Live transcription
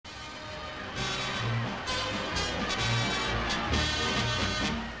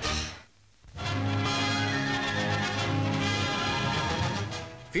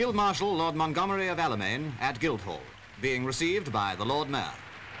Field Marshal Lord Montgomery of Alamein at Guildhall, being received by the Lord Mayor.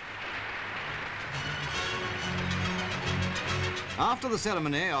 After the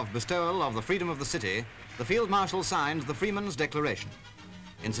ceremony of bestowal of the freedom of the city, the Field Marshal signed the Freeman's Declaration.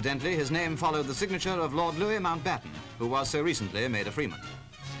 Incidentally, his name followed the signature of Lord Louis Mountbatten, who was so recently made a freeman.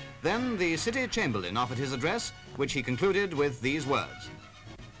 Then the city chamberlain offered his address, which he concluded with these words.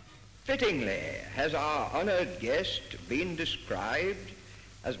 Fittingly has our honoured guest been described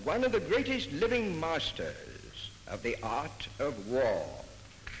as one of the greatest living masters of the art of war.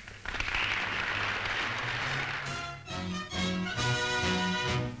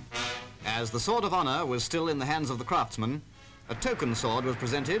 As the sword of honour was still in the hands of the craftsman, a token sword was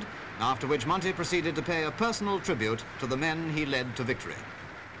presented, after which Monty proceeded to pay a personal tribute to the men he led to victory.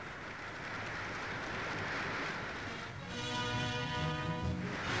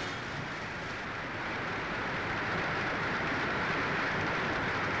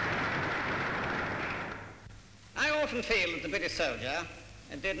 I often feel that the British soldier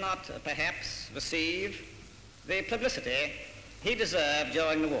did not perhaps receive the publicity he deserved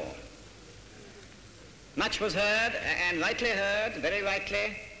during the war. Much was heard, and rightly heard, very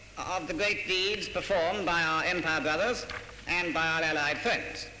rightly, of the great deeds performed by our Empire brothers and by our Allied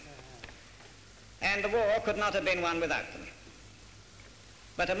friends. And the war could not have been won without them.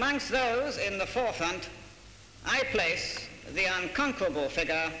 But amongst those in the forefront, I place the unconquerable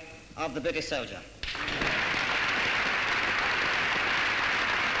figure of the British soldier.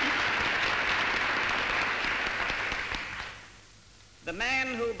 The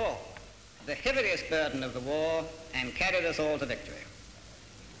man who bore the heaviest burden of the war and carried us all to victory.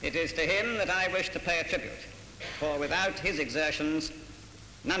 It is to him that I wish to pay a tribute, for without his exertions,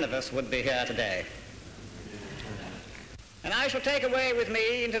 none of us would be here today. And I shall take away with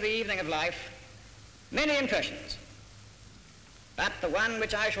me into the evening of life many impressions, but the one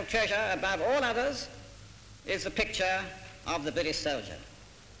which I shall treasure above all others is the picture of the British soldier,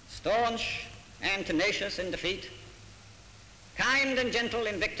 staunch and tenacious in defeat, kind and gentle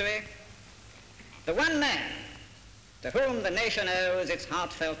in victory, the one man to whom the nation owes its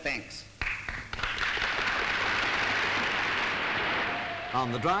heartfelt thanks.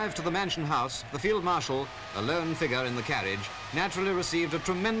 On the drive to the Mansion House, the Field Marshal, a lone figure in the carriage, naturally received a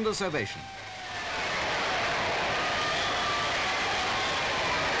tremendous ovation.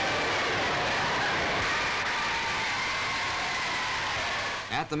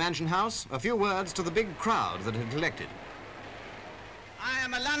 At the Mansion House, a few words to the big crowd that had collected. I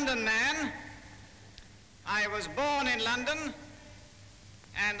am a London man. I was born in London,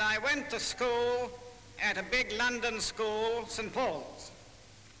 and I went to school at a big London school, St. Paul's.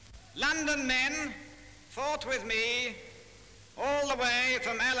 London men fought with me all the way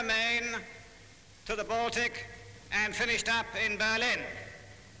from Alamein to the Baltic and finished up in Berlin.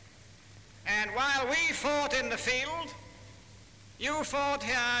 And while we fought in the field, you fought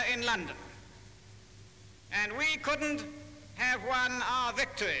here in London. And we couldn't have won our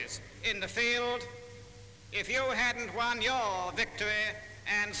victories in the field if you hadn't won your victory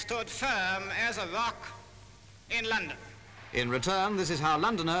and stood firm as a rock in London. In return, this is how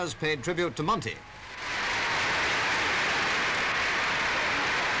Londoners paid tribute to Monty.